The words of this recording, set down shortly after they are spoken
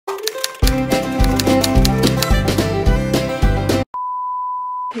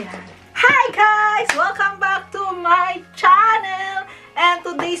Yan. Hi guys! Welcome back to my channel! And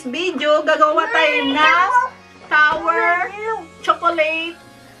today's video, gagawa tayo ng tower chocolate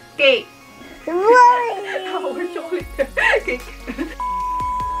cake. Tower chocolate cake.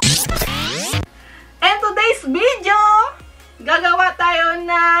 And today's video, gagawa tayo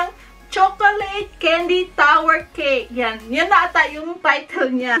ng chocolate candy tower cake. Yan. Yan na ata yung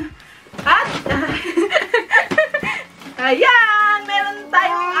title niya. At, ayan, meron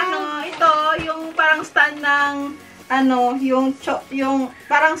tayong ito, yung parang stand ng, yung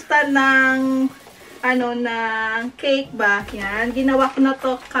parang stand ng, ng cake ba. Yan, ginawa ko na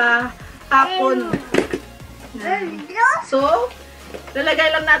to kahapon. So, lalagay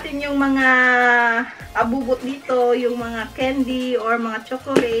lang natin yung mga abubot dito, yung mga candy or mga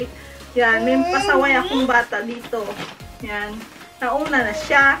chocolate. Yan, may pasaway akong bata dito. Yan, nauna na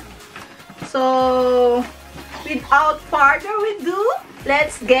siya. So, without further ado,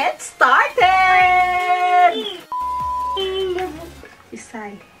 let's get started!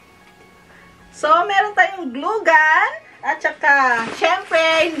 Isay. So, meron tayong glue gun. At saka,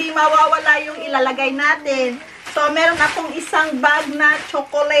 syempre, hindi mawawala yung ilalagay natin. So, meron akong isang bag na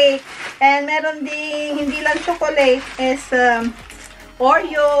chocolate. And meron ding, hindi lang chocolate, is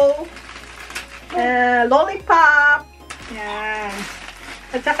Oreo, lollipop. Yan.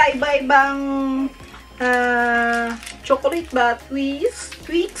 At saka iba-ibang chocolate ba? Twix,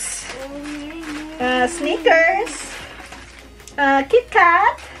 Snickers, Kit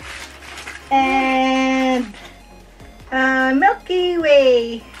Kat, and Milky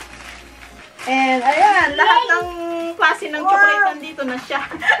Way. And ayan, lahat ng klase ng chocolate nandito na siya.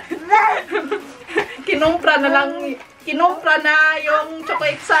 Kinumpra na yung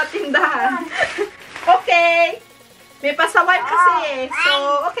chocolate sa tindahan. Okay. May pasaway kasi eh. So,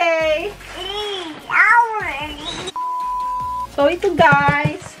 okay. So, ito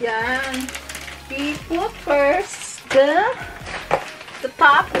guys. Yan. We put first the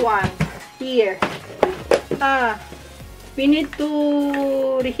top one here. We need to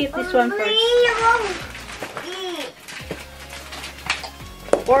reheat this one first.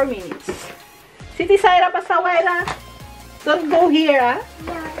 4 minutes. Siti Saira, pasaway na. Don't go here,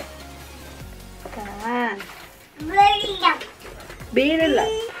 Yan. Very up.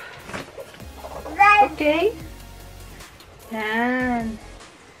 Okay. Yan.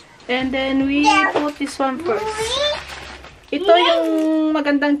 And then we put this one first. Ito yung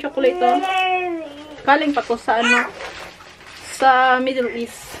magandang chocolate. Galing pa to sa sa Middle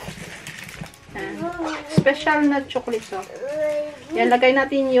East. Yan. Special na chocolate to. Yan, lagay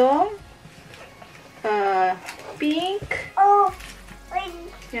natin yung pink.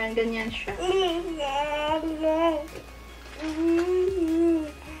 Yan, ganyan siya.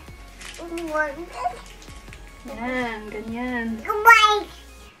 Yan, ganyan.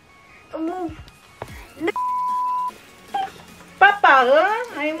 Papa,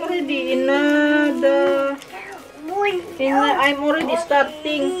 I'm already I'm already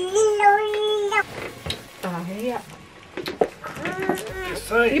starting. Hiya.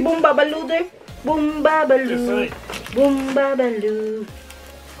 Bumba balu deh. Bumba balu. Bumba balu.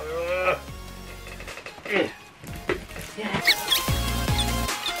 Yeah.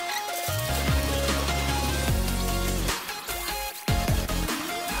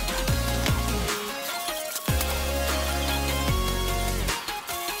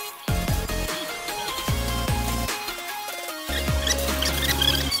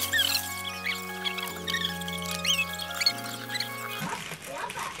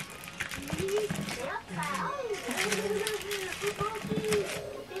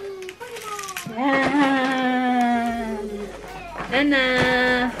 Nana.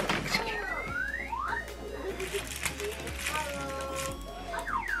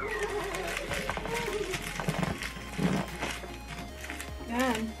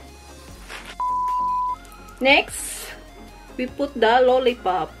 Yan. Next, we put the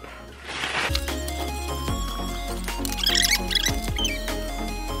lollipop.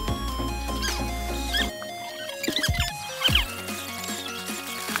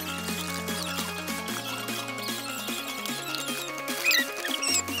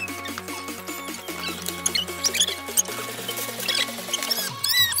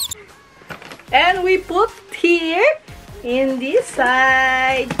 And we put here in this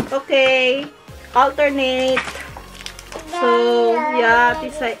side. Okay. Alternate. So, yeah,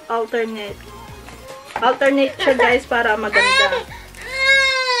 this side alternate. Alternate siya guys para maganda.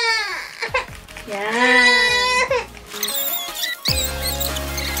 Yan.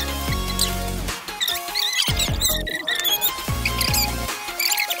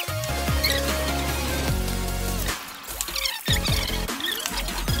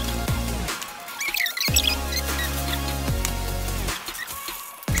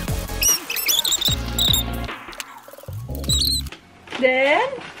 Then,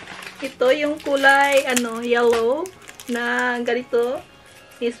 ito yung kulay, yellow na ganito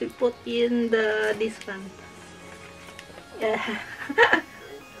is we put in this one. Yeah.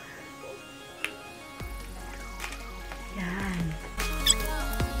 Yan.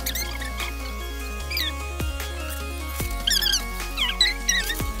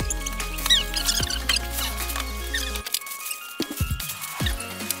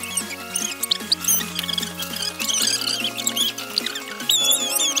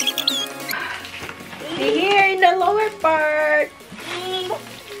 Here in the lower part.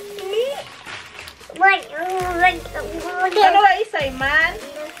 Ano ba isa, man?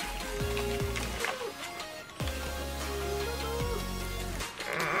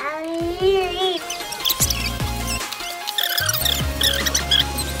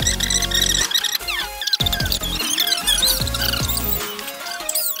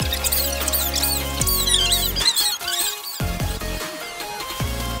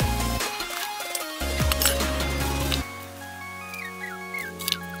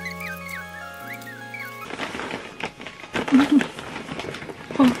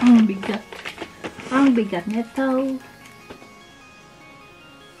 Ang bigat. Ang bigat nito.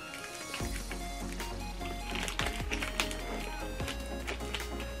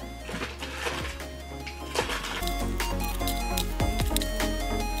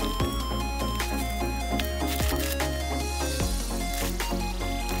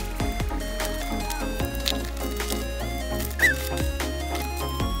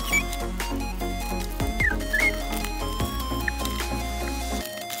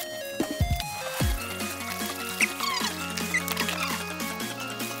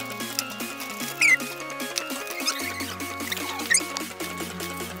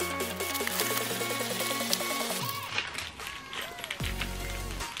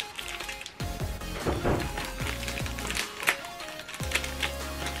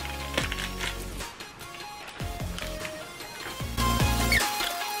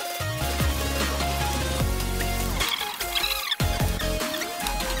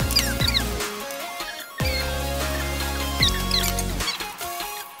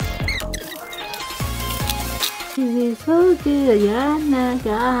 This is so good. Yan na,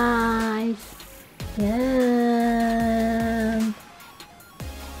 guys. Yan.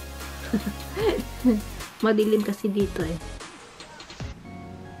 Madilim kasi dito eh.